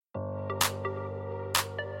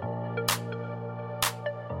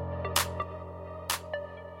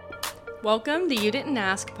Welcome to You Didn't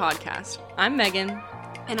Ask podcast. I'm Megan.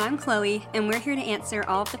 And I'm Chloe, and we're here to answer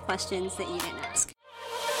all of the questions that you didn't ask.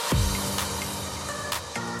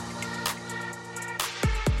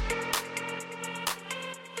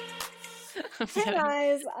 Hey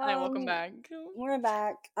guys. Hi, welcome back. We're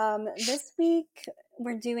back. This week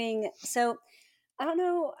we're doing, I don't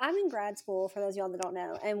know, I'm in grad school for those of y'all that don't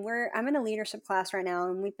know, and I'm in a leadership class right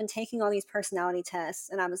now, and we've been taking all these personality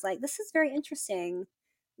tests, and I was like, this is very interesting,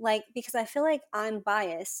 because I feel like I'm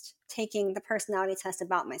biased taking the personality test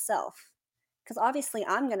about myself, because obviously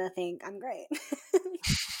I'm going to think I'm great.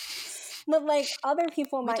 But other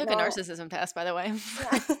people might not. We took a narcissism test, by the way.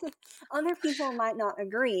 Yeah. Other people might not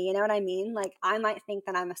agree, you know what I mean? I might think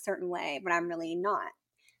that I'm a certain way, but I'm really not.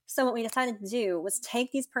 So what we decided to do was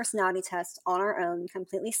take these personality tests on our own,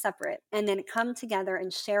 completely separate, and then come together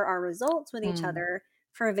and share our results with each other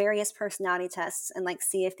for various personality tests and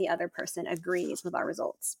see if the other person agrees with our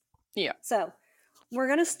results. Yeah. So we're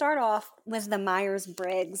going to start off with the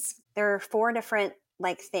Myers-Briggs. There are 4 different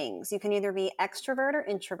things. You can either be extrovert or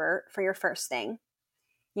introvert for your first thing.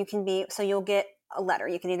 You can be, so you'll get a letter.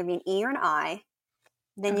 You can either be an E or an I.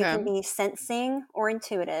 Then you can be sensing or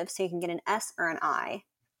intuitive. So you can get an S or an I.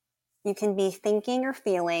 You can be thinking or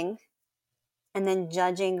feeling, and then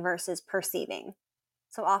judging versus perceiving.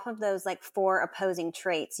 So off of those 4 opposing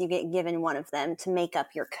traits, you get given one of them to make up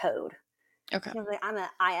your code. Okay. I'm an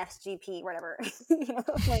ISGP, whatever. Then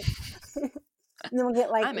we'll get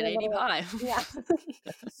I'm an 85. Yeah. So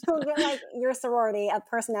we'll get your sorority of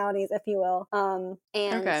personalities, if you will.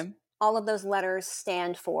 And all of those letters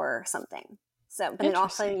stand for something. So, but then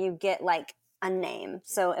also you get a name.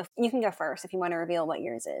 So if you can go first if you want to reveal what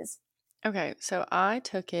yours is. Okay, so I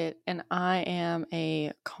took it and I am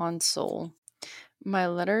a consul. My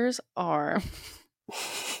letters are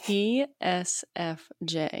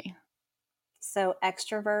ESFJ. So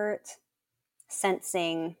extrovert,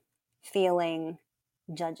 sensing, feeling,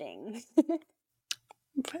 judging. I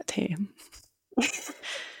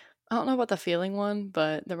don't know about the feeling one,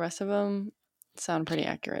 but the rest of them sound pretty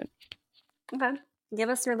accurate. Okay. Give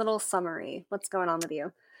us your little summary. What's going on with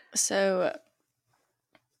you? So,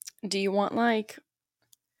 do you want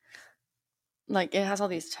it has all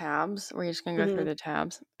these tabs. We're just going to go through the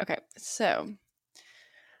tabs. Okay, so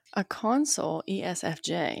a consul,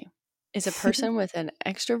 ESFJ, is a person with an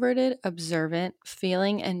extroverted, observant,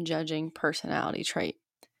 feeling, and judging personality trait.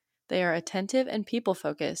 They are attentive and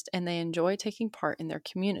people-focused, and they enjoy taking part in their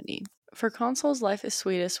community. For consuls, life is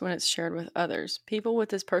sweetest when it's shared with others. People with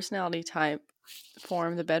this personality type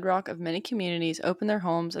form the bedrock of many communities, open their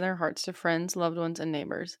homes and their hearts to friends, loved ones, and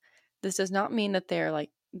neighbors. This does not mean that they are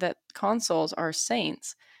that consuls are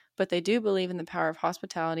saints, but they do believe in the power of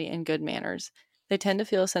hospitality and good manners. They tend to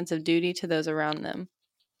feel a sense of duty to those around them.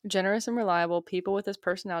 Generous and reliable, people with this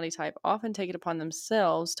personality type often take it upon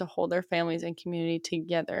themselves to hold their families and community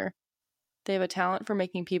together. They have a talent for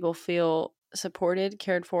making people feel supported,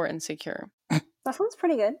 cared for, and secure. That sounds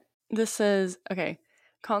pretty good. This says,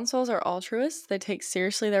 consuls are altruists. They take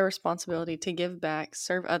seriously their responsibility to give back,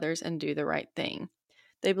 serve others, and do the right thing.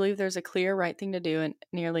 They believe there's a clear right thing to do in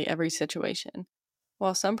nearly every situation.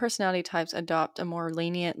 While some personality types adopt a more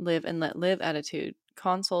lenient live and let live attitude,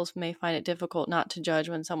 consuls may find it difficult not to judge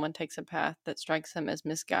when someone takes a path that strikes them as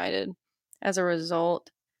misguided. As a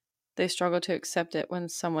result, they struggle to accept it when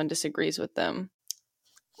someone disagrees with them.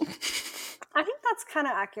 I think that's kind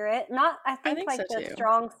of accurate. I think so too.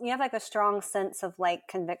 You have a strong sense of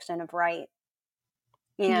conviction of right.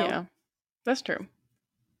 You know? Yeah, that's true.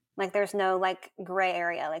 There's no gray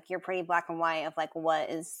area. You're pretty black and white of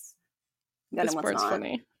what is good and what's not. This part's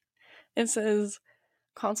funny. It says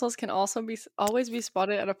consuls can also always be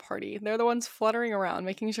spotted at a party. They're the ones fluttering around,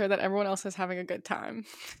 making sure that everyone else is having a good time.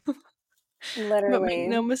 Literally. But make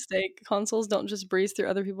no mistake, consuls don't just breeze through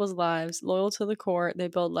other people's lives. Loyal to the core, they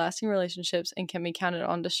build lasting relationships and can be counted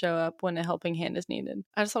on to show up when a helping hand is needed.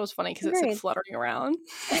 I just thought it was funny because it said fluttering around.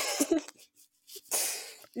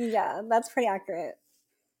 Yeah, that's pretty accurate.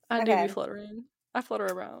 I do be fluttering. I flutter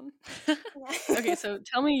around. Okay, so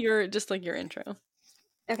tell me your intro.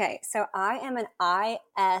 Okay, so I am an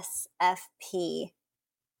ISFP.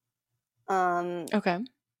 Okay.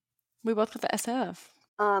 We both got the SF.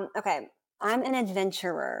 Okay. I'm an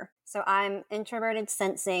adventurer. So I'm introverted,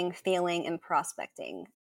 sensing, feeling, and prospecting.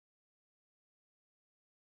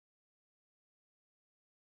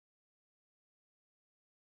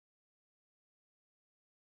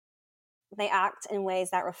 They act in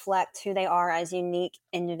ways that reflect who they are as unique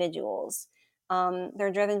individuals.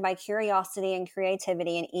 They're driven by curiosity and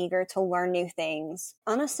creativity and eager to learn new things.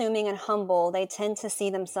 Unassuming and humble, they tend to see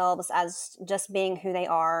themselves as just being who they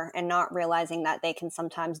are and not realizing that they can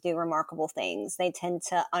sometimes do remarkable things. They tend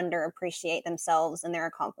to underappreciate themselves and their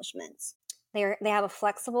accomplishments. They have a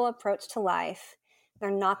flexible approach to life. They're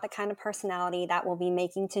not the kind of personality that will be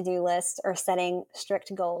making to-do lists or setting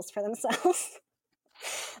strict goals for themselves.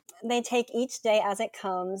 They take each day as it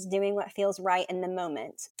comes, doing what feels right in the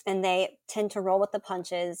moment, and they tend to roll with the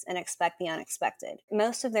punches and expect the unexpected.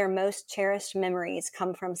 Most of their most cherished memories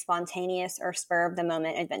come from spontaneous or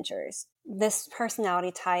spur-of-the-moment adventures. This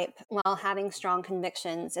personality type, while having strong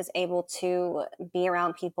convictions, is able to be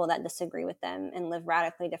around people that disagree with them and live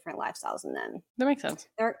radically different lifestyles than them. That makes sense.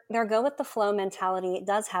 Their go-with-the-flow mentality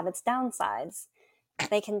does have its downsides.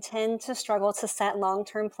 They can tend to struggle to set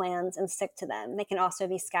long-term plans and stick to them. They can also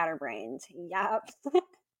be scatterbrained. Yep.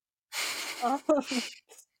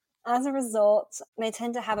 As a result, they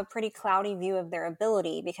tend to have a pretty cloudy view of their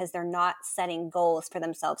ability because they're not setting goals for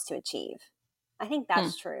themselves to achieve. I think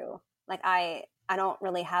that's true. Like I don't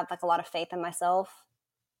really have like a lot of faith in myself.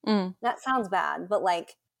 That sounds bad, but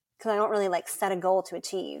like, because I don't really like set a goal to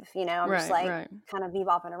achieve, you know, I'm just like kind of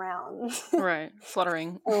bebopping around. Right.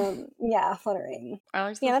 Fluttering. Yeah, fluttering. I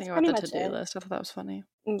like to think about the to-do list. I thought that was funny.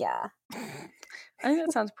 Yeah. I think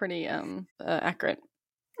that sounds pretty accurate.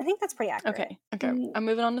 I think that's pretty accurate. Okay. I'm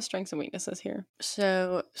moving on to strengths and weaknesses here.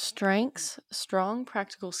 So strengths, strong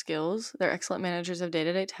practical skills. They're excellent managers of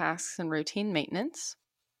day-to-day tasks and routine maintenance,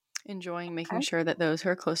 enjoying making sure that those who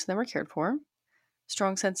are close to them are cared for.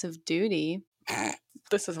 Strong sense of duty.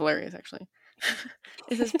 This is hilarious, actually.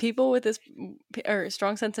 It says people with this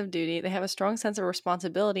strong sense of duty, they have a strong sense of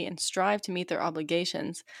responsibility and strive to meet their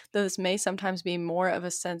obligations, though this may sometimes be more of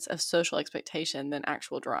a sense of social expectation than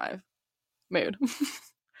actual drive. Mood.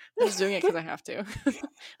 I'm just doing it because I have to.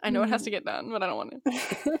 I know it has to get done, but I don't want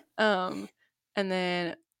to. And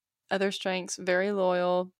then other strengths, very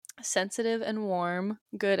loyal, sensitive and warm,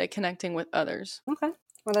 good at connecting with others. Okay.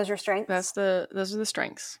 Well, those are your strengths? Those are the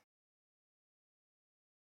strengths.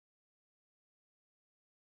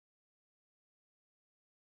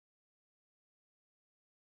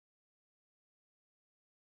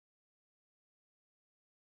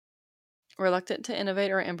 Reluctant to innovate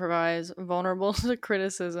or improvise, vulnerable to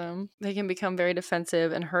criticism. They can become very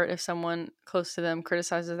defensive and hurt if someone close to them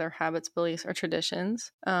criticizes their habits, beliefs, or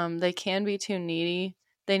traditions. They can be too needy.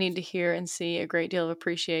 They need to hear and see a great deal of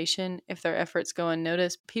appreciation. If their efforts go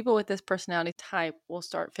unnoticed, people with this personality type will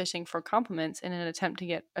start fishing for compliments in an attempt to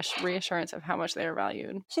get a reassurance of how much they are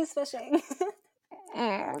valued. She's fishing.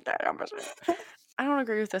 Okay, I'm fishing. I don't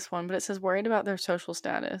agree with this one, but it says worried about their social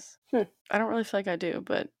status. I don't really feel like I do,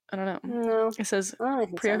 but I don't know. No. It says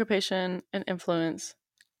preoccupation and influence.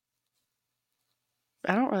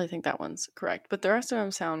 I don't really think that one's correct, but the rest of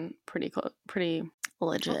them sound pretty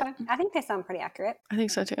legit. Okay. I think they sound pretty accurate. I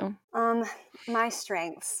think so too. My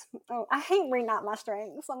strengths. Oh, I hate reading out my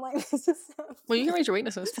strengths. I'm like, this is so well, you can read your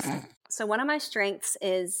weaknesses. So one of my strengths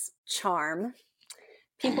is charm.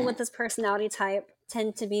 People with this personality type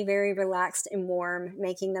tend to be very relaxed and warm,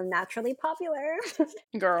 making them naturally popular.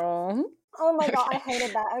 Girl. Oh my god, I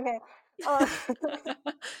hated that. Okay.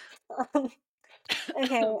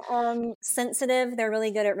 Okay. Sensitive. They're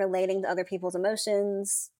really good at relating to other people's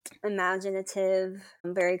emotions. Imaginative,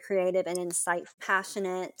 very creative and insightful.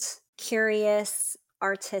 Passionate, curious,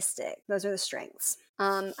 artistic. Those are the strengths.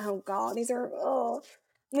 Oh god, these are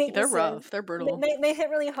weaknesses. They're rough. They're brutal. They hit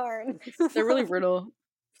really hard. They're really brutal.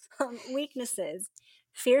 Weaknesses.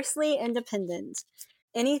 Fiercely independent.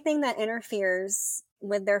 Anything that interferes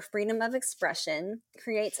with their freedom of expression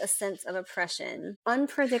creates a sense of oppression.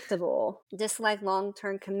 Unpredictable. Dislike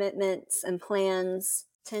long-term commitments and plans.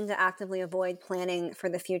 Tend to actively avoid planning for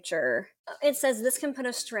the future. It says this can put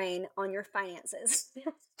a strain on your finances.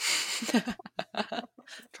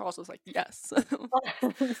 Charles was like, yes.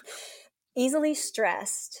 Easily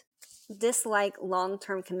stressed. Dislike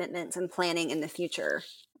long-term commitments and planning in the future.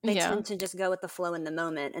 They tend to just go with the flow in the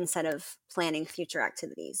moment instead of planning future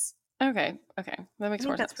activities. Okay. That makes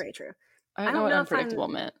more sense. That's pretty true. I don't know what unpredictable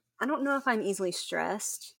meant. I don't know if I'm easily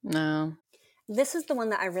stressed. No. This is the one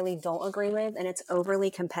that I really don't agree with, and it's overly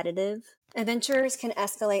competitive. Adventurers can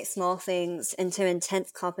escalate small things into intense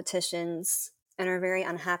competitions and are very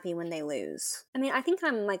unhappy when they lose. I mean, I think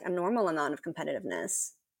I'm like a normal amount of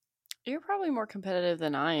competitiveness. You're probably more competitive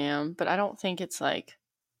than I am, but I don't think it's like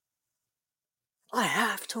I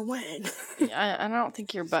have to win. I don't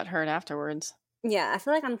think you're butthurt afterwards. Yeah, I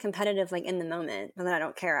feel like I'm competitive like in the moment, but then I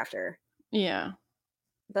don't care after. Yeah.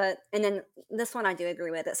 And then this one I do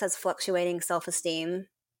agree with. It says fluctuating self-esteem.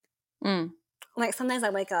 Like sometimes I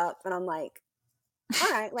wake up and I'm like,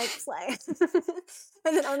 all right, like slay.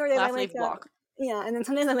 And then other days I Laugh, wake leave, up, block. yeah, and then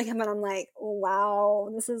some days I wake up and I'm like, wow,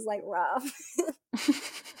 this is like rough.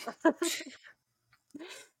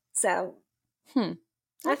 So I feel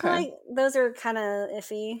Okay. like those are kind of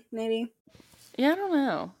iffy, maybe. Yeah, I don't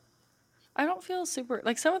know. I don't feel super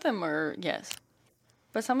like some of them are yes,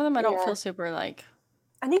 but some of them I don't Yeah. feel super like.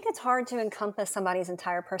 I think it's hard to encompass somebody's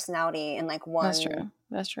entire personality in like That's one true.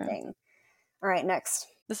 That's true. thing. All right, next.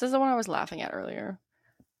 This is the one I was laughing at earlier.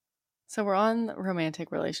 So we're on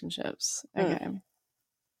romantic relationships. Okay.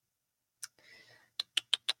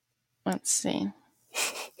 Let's see.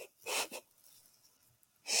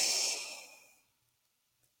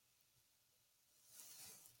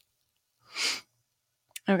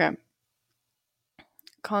 Okay.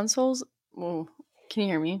 Consoles. Whoa. Can you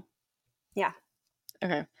hear me? Yeah.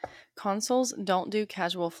 Okay. Consoles don't do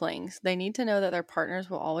casual flings. They need to know that their partners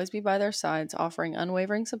will always be by their sides, offering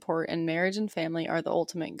unwavering support, and marriage and family are the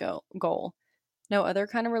ultimate goal. No other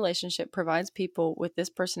kind of relationship provides people with this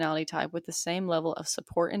personality type with the same level of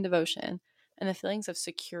support and devotion, and the feelings of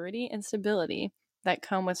security and stability that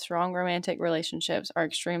come with strong romantic relationships are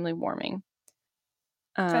extremely warming.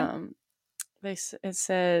 Okay. It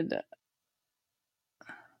said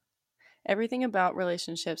everything about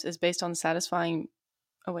relationships is based on satisfying.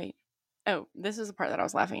 Oh wait, this is the part that I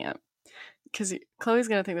was laughing at because Chloe's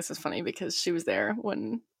gonna think this is funny because she was there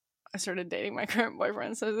when I started dating my current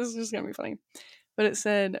boyfriend, so this is just gonna be funny. But it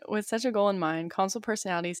said, with such a goal in mind, console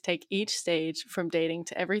personalities take each stage from dating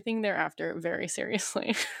to everything thereafter very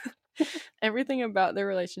seriously. Everything about their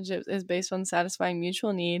relationships is based on satisfying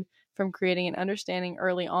mutual need, from creating an understanding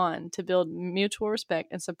early on to build mutual respect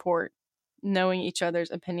and support, knowing each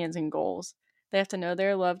other's opinions and goals. They have to know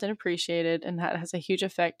they're loved and appreciated, and that has a huge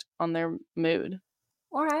effect on their mood.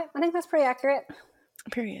 All right. I think that's pretty accurate.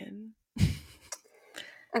 Period.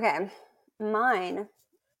 Okay. Mine,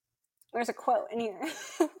 there's a quote in here.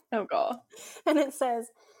 Oh, God. And it says,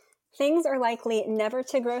 things are likely never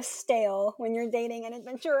to grow stale when you're dating an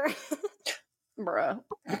adventurer. Bruh.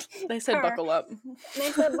 They said buckle up.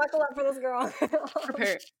 They said buckle up for this girl.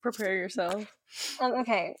 Prepare yourself.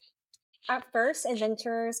 Okay. At first,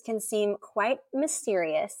 adventurers can seem quite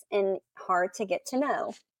mysterious and hard to get to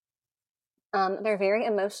know. They're very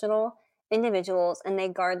emotional individuals and they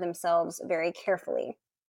guard themselves very carefully.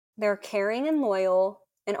 They're caring and loyal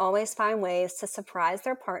and always find ways to surprise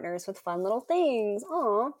their partners with fun little things.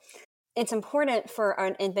 Aw. It's important for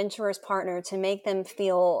an adventurer's partner to make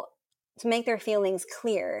their feelings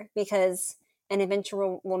clear, because an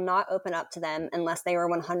adventurer will not open up to them unless they are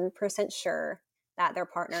 100% sure that their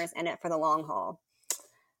partner is in it for the long haul.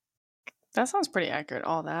 That sounds pretty accurate,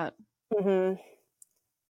 all that. Mm-hmm.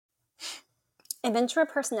 Adventurer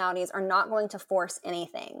personalities are not going to force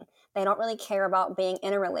anything. They don't really care about being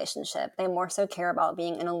in a relationship. They more so care about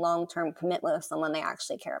being in a long-term commitment with someone they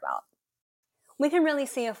actually care about. We can really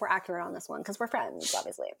see if we're accurate on this one because we're friends,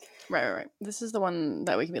 obviously. Right. This is the one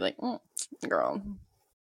that we can be like, girl.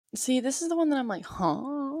 See, this is the one that I'm like, huh?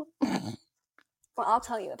 Well, I'll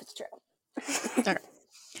tell you if it's true. Okay.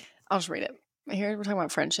 I'll just read it. Here we're talking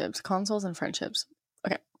about friendships, consoles and friendships.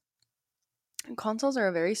 Okay. Consoles are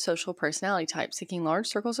a very social personality type, seeking large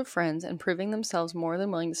circles of friends and proving themselves more than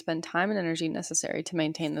willing to spend time and energy necessary to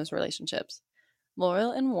maintain those relationships.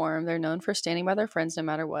 Loyal and warm, they're known for standing by their friends no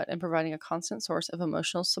matter what and providing a constant source of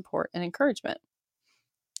emotional support and encouragement.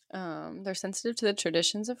 They're sensitive to the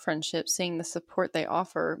traditions of friendship, seeing the support they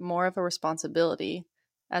offer more of a responsibility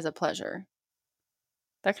as a pleasure.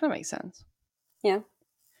 That kind of makes sense. Yeah.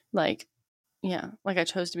 Like I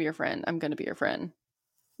chose to be your friend. I'm going to be your friend.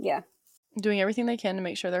 Yeah. Doing everything they can to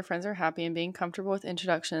make sure their friends are happy and being so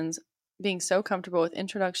comfortable with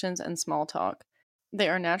introductions and small talk. They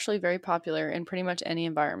are naturally very popular in pretty much any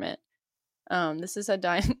environment. This is a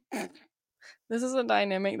dynamic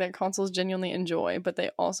that consoles genuinely enjoy, but they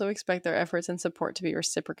also expect their efforts and support to be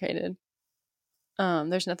reciprocated.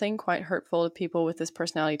 There's nothing quite hurtful to people with this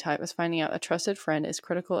personality type as finding out a trusted friend is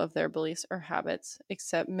critical of their beliefs or habits,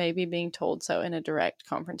 except maybe being told so in a direct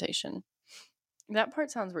confrontation. That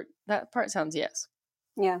part sounds yes.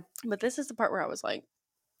 Yeah. But this is the part where I was like,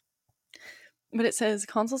 but it says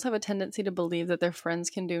consoles have a tendency to believe that their friends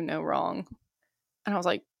can do no wrong. And I was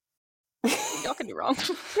like, y'all can do wrong.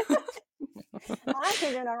 I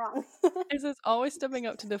can do no wrong. It says always stepping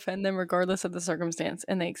up to defend them regardless of the circumstance,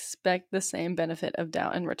 and they expect the same benefit of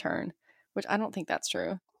doubt in return, which I don't think that's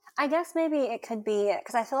true. I guess maybe it could be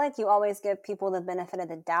because I feel like you always give people the benefit of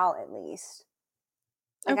the doubt at least.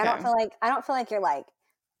 Like okay. I don't feel like you're like,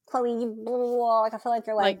 Chloe, you blah, blah, blah. Like I feel like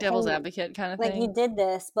you're like devil's hey, advocate kind of like thing. you did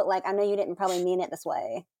this, but like I know you didn't probably mean it this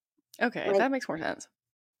way. Okay, like, that makes more sense.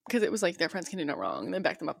 because it was like their friends can do no wrong. They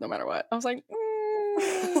back them up no matter what. I was like,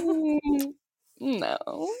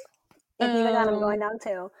 no. If you go down, I'm going down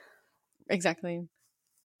too. Exactly.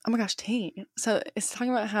 Oh my gosh, Tate. So it's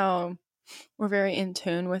talking about how we're very in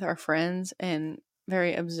tune with our friends and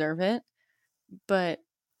very observant, but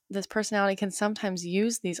this personality can sometimes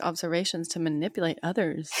use these observations to manipulate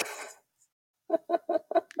others.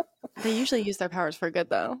 They usually use their powers for good,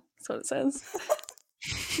 though. That's what it says.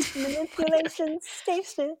 Manipulation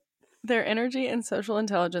station. Their energy and social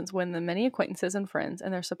intelligence win them many acquaintances and friends,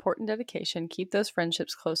 and their support and dedication keep those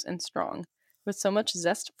friendships close and strong. With so much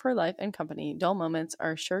zest for life and company, dull moments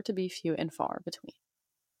are sure to be few and far between.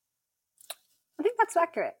 I think that's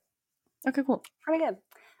accurate. Okay, cool. Pretty good.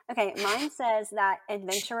 Okay, mine says that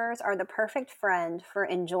adventurers are the perfect friend for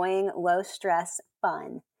enjoying low-stress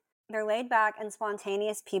fun. They're laid-back and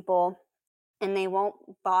spontaneous people, and they won't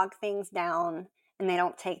bog things down, and they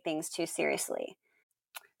don't take things too seriously.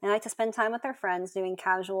 They like to spend time with their friends doing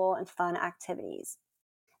casual and fun activities.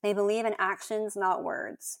 They believe in actions, not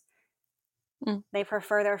words. They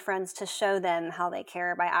prefer their friends to show them how they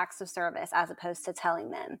care by acts of service as opposed to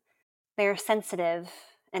telling them. They're sensitive,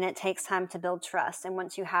 and it takes time to build trust. And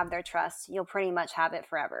once you have their trust, you'll pretty much have it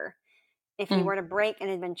forever. If you were to break an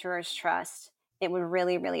adventurer's trust, it would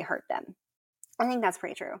really, really hurt them. I think that's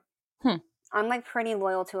pretty true. I'm like pretty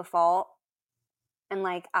loyal to a fault, and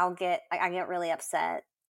like I get really upset.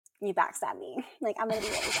 You backstab me. Like I'm gonna be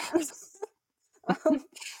really sad.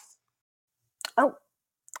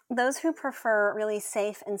 Those who prefer really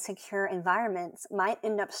safe and secure environments might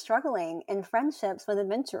end up struggling in friendships with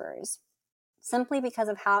adventurers, simply because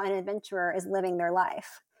of how an adventurer is living their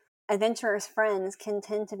life. Adventurers' friends can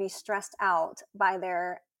tend to be stressed out by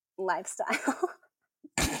their lifestyle.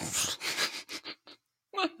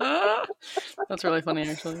 That's really funny,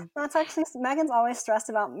 actually. That's actually, Megan's always stressed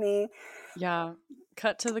about me. Yeah.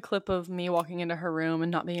 Cut to the clip of me walking into her room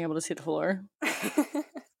and not being able to see the floor.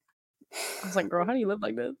 I was like, girl, how do you live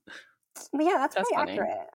like this? But yeah, that's pretty funny.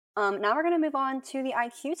 Accurate. Now we're going to move on to the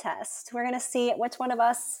IQ test. We're going to see which one of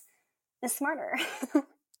us is smarter.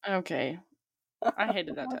 Okay. I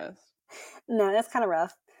hated that test. No, that's kind of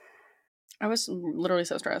rough. I was literally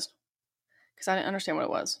so stressed because I didn't understand what it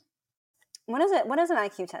was. What is it? What is an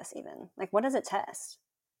IQ test even? Like, what does it test?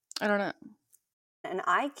 I don't know. An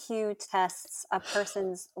IQ tests a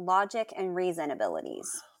person's logic and reason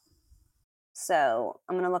abilities. So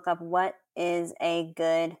I'm going to look up what is a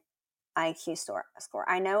good IQ score.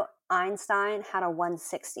 I know Einstein had a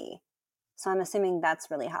 160, so I'm assuming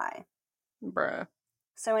that's really high. Bruh.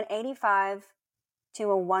 So an 85 to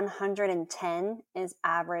a 110 is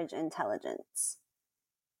average intelligence.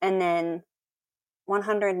 And then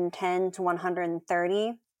 110 to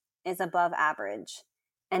 130 is above average.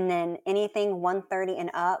 And then anything 130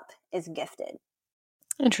 and up is gifted.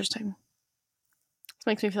 Interesting. This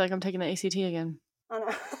makes me feel like I'm taking the ACT again. Oh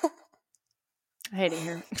no. I hate it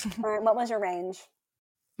here. All right, what was your range?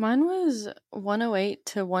 Mine was 108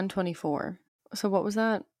 to 124. So what was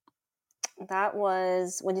that? That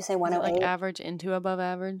was, would you say 108? Like average into above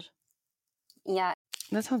average? Yeah.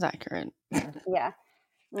 That sounds accurate. Yeah.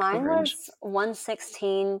 Mine was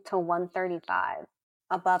 116 to 135.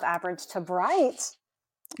 Above average to bright.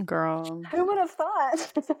 Girl. Who would have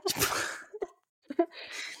thought?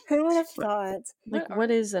 Who would have thought? Like,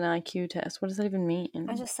 what is an IQ test? What does that even mean?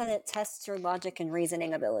 I just said it tests your logic and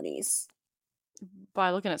reasoning abilities.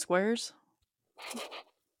 By looking at squares?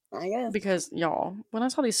 I guess. Because, y'all, when I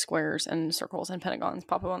saw these squares and circles and pentagons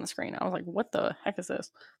pop up on the screen, I was like, what the heck is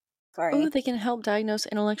this? Sorry. Oh, they can help diagnose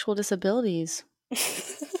intellectual disabilities.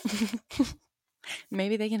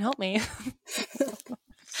 Maybe they can help me.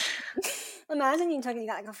 Imagine you took it, you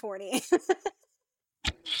got like a 40.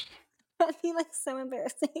 That'd be like so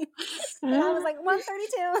embarrassing. And I was like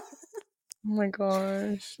 132. Oh my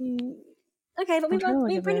gosh. Okay, but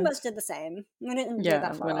we pretty much did the same. We didn't do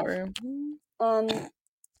that far whatever. Off.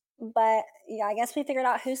 But yeah, I guess we figured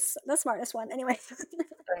out who's the smartest one. Anyway.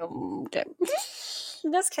 Okay.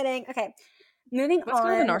 Just kidding. Okay. Moving Let's on.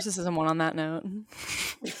 go to the narcissism one on that note.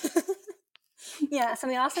 Yeah, so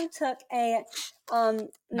we also took a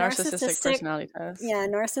narcissistic personality test. Yeah,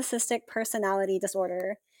 narcissistic personality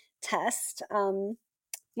disorder test.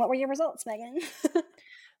 What were your results, Megan?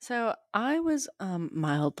 So I was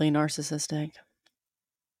mildly narcissistic.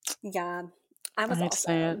 Yeah, I was I hate also. to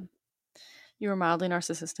say it. You were mildly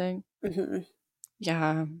narcissistic? Mm-hmm.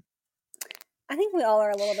 Yeah. I think we all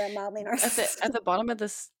are a little bit mildly narcissistic. At the bottom of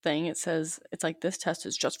this thing, it says, it's like, this test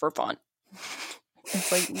is just for fun.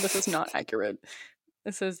 It's like, this is not accurate.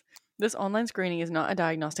 It says, this online screening is not a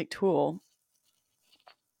diagnostic tool.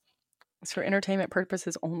 It's for entertainment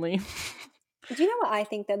purposes only. Do you know what I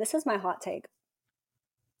think, though? This is my hot take.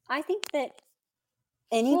 I think that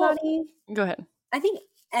Well, anybody, go ahead. I think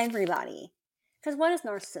everybody, because what is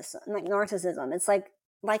narcissism? Like narcissism, it's like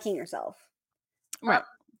liking yourself. Right.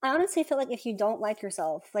 I honestly feel like if you don't like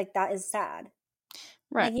yourself, like that is sad.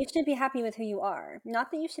 Right. Like you should be happy with who you are,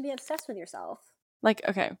 not that you should be obsessed with yourself. Like,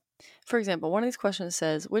 okay, for example, one of these questions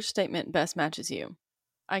says, which statement best matches you?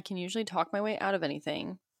 I can usually talk my way out of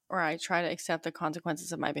anything, or I try to accept the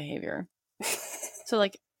consequences of my behavior. So,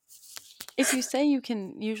 like, if you say you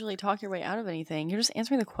can usually talk your way out of anything, you're just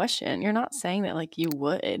answering the question. You're not saying that, like, you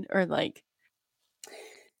would, or like,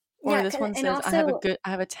 or Yeah, this one and says, also, I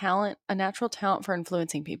have a talent, a natural talent for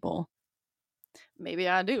influencing people. Maybe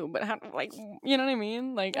I do, but how, like, you know what I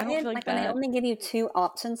mean? Like, I don't feel like when they that. only give you two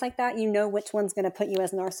options like that, you know which one's going to put you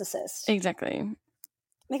as narcissist. Exactly.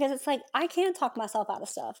 Because it's like, I can talk myself out of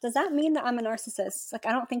stuff. Does that mean that I'm a narcissist? Like,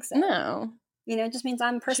 I don't think so. No. You know, it just means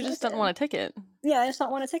I'm She persuasive. just doesn't want a ticket. Yeah, I just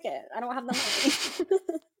don't want a ticket. I don't have the money.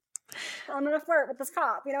 I'm gonna flirt with this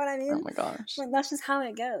cop. You know what I mean? Oh my gosh. Like, that's just how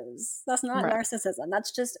it goes. That's not Right. narcissism.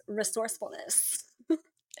 That's just resourcefulness.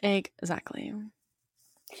 Exactly.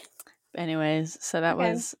 Anyways, so that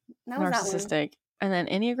Okay, was that was that one. narcissistic. And then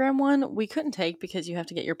Enneagram 1, we couldn't take because you have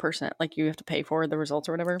to get your person, like you have to pay for the results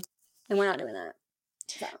or whatever. And we're not doing that.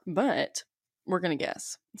 So. But we're going to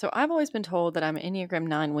guess. So I've always been told that I'm an Enneagram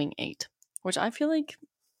 9 wing 8, which I feel like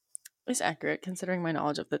is accurate considering my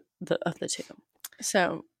knowledge of the two.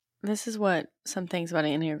 So this is what some things about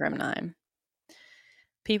an Enneagram 9.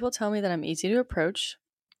 People tell me that I'm easy to approach.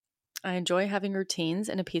 I enjoy having routines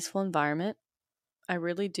in a peaceful environment. I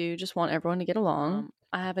really do just want everyone to get along.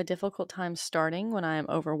 I have a difficult time starting when I am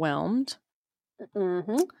overwhelmed.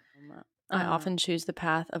 Mm-hmm. I often choose the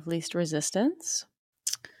path of least resistance.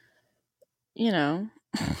 You know.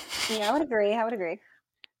 Yeah, I would agree.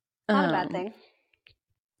 Not a bad thing.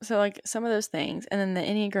 So, like, some of those things. And then the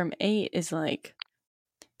Enneagram 8 is, like,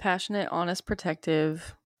 passionate, honest,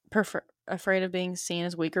 protective, afraid of being seen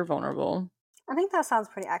as weak or vulnerable. I think that sounds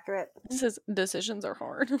pretty accurate. It says decisions are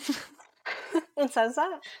hard. It says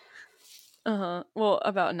that? Well,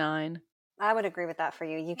 about 9. I would agree with that for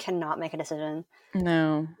you. You cannot make a decision.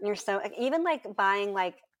 No. You're so, even like buying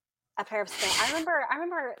like a pair of Spanx. I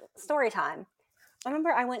remember story time. I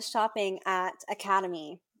remember I went shopping at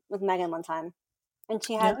Academy with Megan one time, and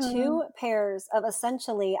she had 2 pairs of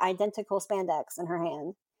essentially identical spandex in her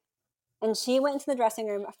hand. And she went into the dressing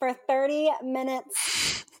room for 30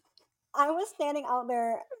 minutes. I was standing out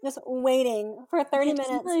there just waiting for 30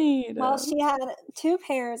 minutes while she had 2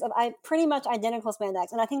 pairs of pretty much identical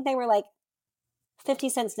spandex. And I think they were like 50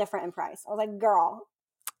 cents different in price. I was like, girl.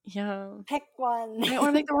 Yeah. Pick one. I didn't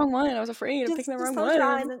want to pick the wrong one. I was afraid of picking the wrong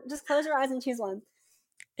one. Just close your eyes and choose one.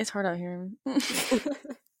 It's hard out here.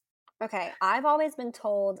 Okay. I've always been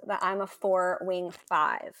told that I'm a 4 wing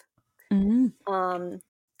 5. Mm-hmm.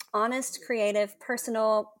 Honest, creative,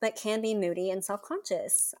 personal, but can be moody and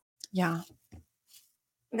self-conscious. Yeah.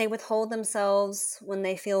 They withhold themselves when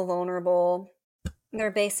they feel vulnerable.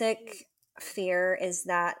 Their basic fear is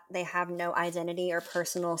that they have no identity or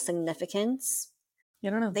personal significance. I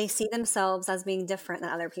don't know. They see themselves as being different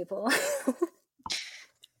than other people.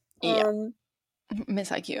 Yeah. Miss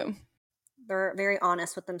IQ. They're very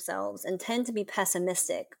honest with themselves and tend to be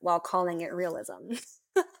pessimistic while calling it realism.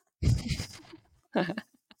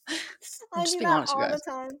 I Just do being that honest, all you guys.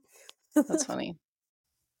 the time. That's funny.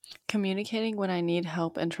 Communicating when I need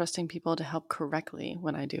help and trusting people to help correctly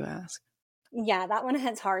when I do ask. Yeah, that one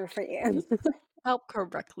hits hard for you. Help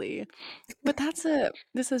correctly. But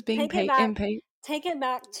this is being paid. Take it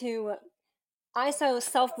back to, I so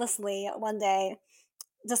selflessly one day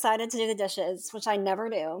decided to do the dishes, which I never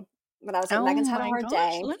do. But I was like, Megan's had a hard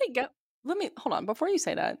day. Let it go. Hold on. Before you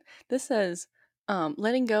say that, this says,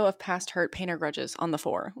 letting go of past hurt, pain, or grudges on the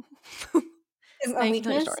 4. Is a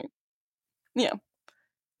weakness? Yeah.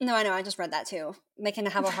 No, I know. I just read that too. Making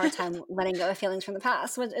have a hard time letting go of feelings from the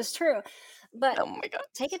past, which is true. But oh my God,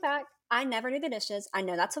 take it back. I never do the dishes. I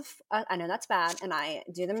know that's bad, and I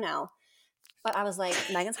do them now. But I was like,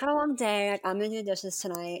 Megan's had a long day. Like, I'm gonna do the dishes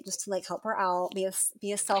tonight just to like help her out,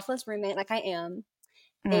 be a selfless roommate like I am.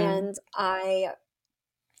 And I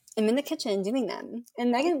am in the kitchen doing them.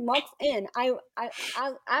 And Megan walks in. I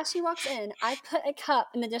as she walks in, I put a cup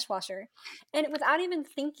in the dishwasher, and without even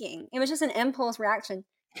thinking, it was just an impulse reaction.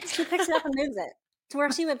 She picks it up and moves it to where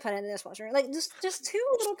she would put it in the dishwasher. Like just 2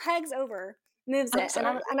 little pegs over, moves it. And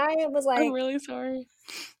I was like, I'm really sorry.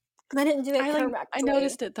 I didn't do it correctly. I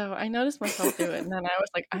noticed it though. I noticed myself do it, and then I was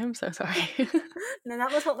like, I'm so sorry. And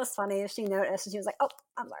that was what was funny. She noticed, and she was like, "Oh,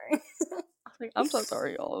 I'm sorry." I was like, I'm so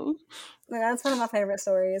sorry, y'all. That's one of my favorite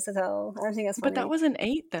stories to tell. I think it's funny. But that was an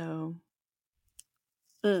 8 though.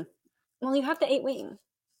 Mm. Well, you have the 8 wing.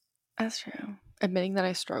 That's true. Admitting that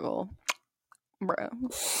I struggle, bro.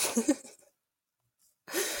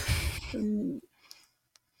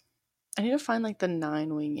 I need to find like the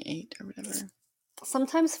 9 wing 8 or whatever.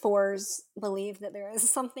 Sometimes 4s believe that there is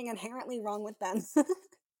something inherently wrong with them,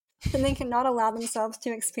 and they cannot allow themselves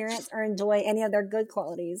to experience or enjoy any of their good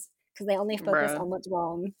qualities because they only focus on what's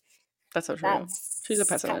wrong. That's so true. That's She's a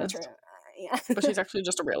pessimist. True. Yeah. But she's actually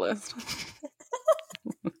just a realist.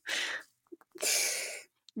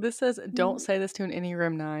 This says, don't say this to an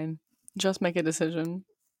Enneagram 9. Just make a decision.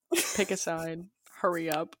 Pick a side. Hurry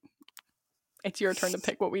up. It's your turn to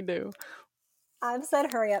pick what we do. I've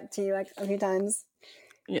said hurry up to you a few times.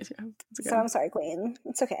 Yes, yeah. It's okay. So I'm sorry, Queen.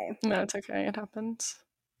 It's okay. No, it's okay. It happens.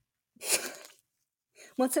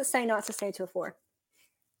 What's it say not to say to a 4?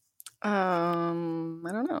 I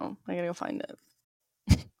don't know. I gotta go find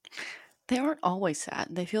it. They aren't always sad.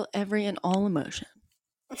 They feel every and all emotion.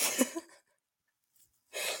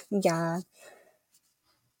 Yeah.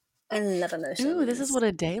 I love emotions. Ooh, this is what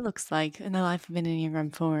a day looks like in the life of an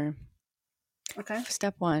Enneagram 4. Okay.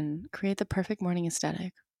 Step 1, create the perfect morning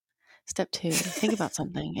aesthetic. Step 2, think about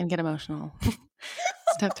something and get emotional.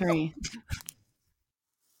 Step 3,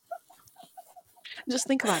 just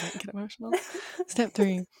think about it and get emotional. Step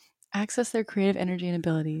 3, access their creative energy and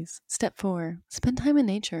abilities. Step 4, spend time in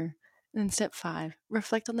nature. And then step 5,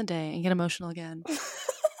 reflect on the day and get emotional again.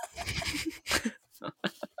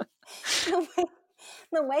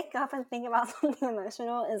 The wake up and think about something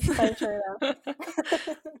emotional is so true, though.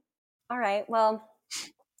 All right. Well,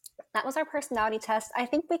 that was our personality test. I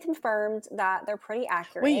think we confirmed that they're pretty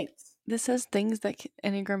accurate. Wait, this says things that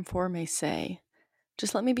Enneagram 4 may say.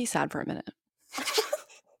 Just let me be sad for a minute.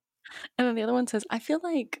 And then the other one says, I feel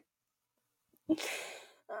like...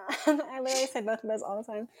 I literally say both of those all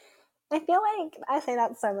the time. I feel like I say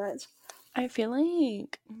that so much. I feel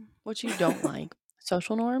like what you don't like,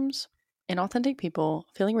 social norms, inauthentic people,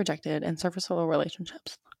 feeling rejected, and surface level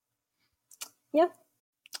relationships. Yeah.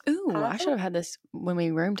 Ooh, I should have had this when we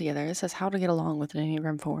roomed together. It says how to get along with an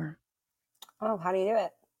Enneagram 4. Oh, how do you do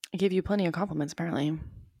it? I give you plenty of compliments, apparently.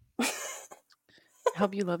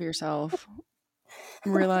 Help you love yourself.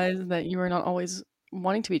 Realize that you are not always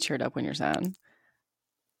wanting to be cheered up when you're sad.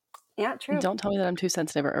 Yeah, true. Don't tell me that I'm too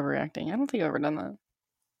sensitive or overreacting. I don't think I've ever done that.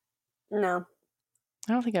 No.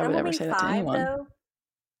 I don't think I would ever say that to anyone. Though.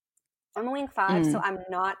 I'm a wing 5, so I'm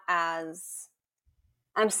not as...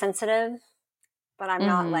 I'm sensitive, but I'm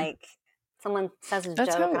not like someone says a joke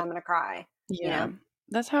and I'm going to cry. Yeah. You know?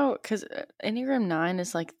 That's how, because Enneagram 9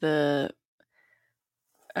 is like the,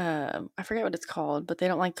 I forget what it's called, but they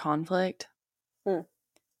don't like conflict.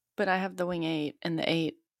 But I have the wing 8, and the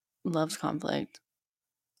 8 loves conflict.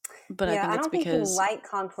 But I think it's because... think you like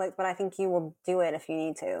conflict, but I think you will do it if you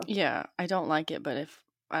need to. Yeah, I don't like it, but if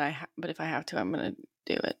I have to, I'm going to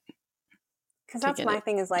do it. Because that's my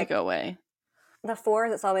thing is like... to go away. The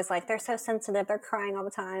 4s, it's always like, they're so sensitive, they're crying all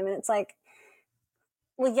the time. And it's like,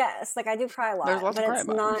 well, yes, like I do cry a lot. There's lots but to cry it's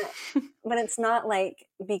about. not but it's not like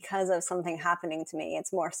because of something happening to me.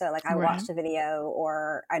 It's more so like I watched a video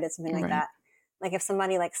or I did something like that. Like if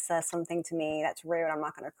somebody like says something to me that's rude, I'm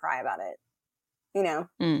not going to cry about it. You know?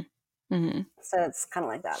 So it's kind of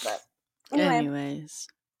like that. But anyways.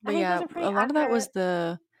 But yeah, a lot of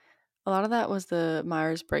that was the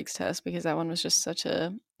Myers-Briggs test, because that one was just such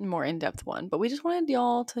a more in-depth one. But we just wanted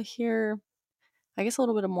y'all to hear, I guess, a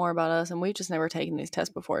little bit more about us, and we've just never taken these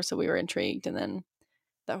tests before, so we were intrigued. And then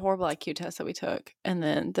that horrible IQ test that we took, and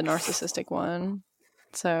then the narcissistic one.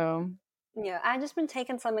 So yeah, I just been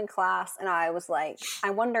taking some in class, and I was like, I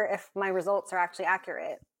wonder if my results are actually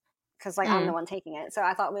accurate, because like I'm the one taking it. So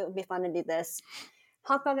I thought it would be fun to do this,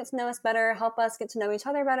 help y'all get to know us better, help us get to know each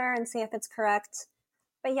other better, and see if it's correct.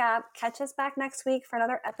 But yeah, catch us back next week for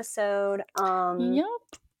another episode. Yep.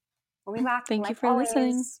 We'll be back. Thank you for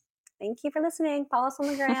listening. Thank you for listening. Follow us on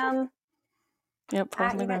the gram. Yep. Follow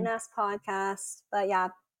us on the gram. Nest Podcast. But yeah,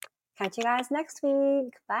 catch you guys next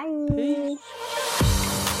week. Bye.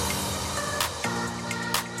 Peace.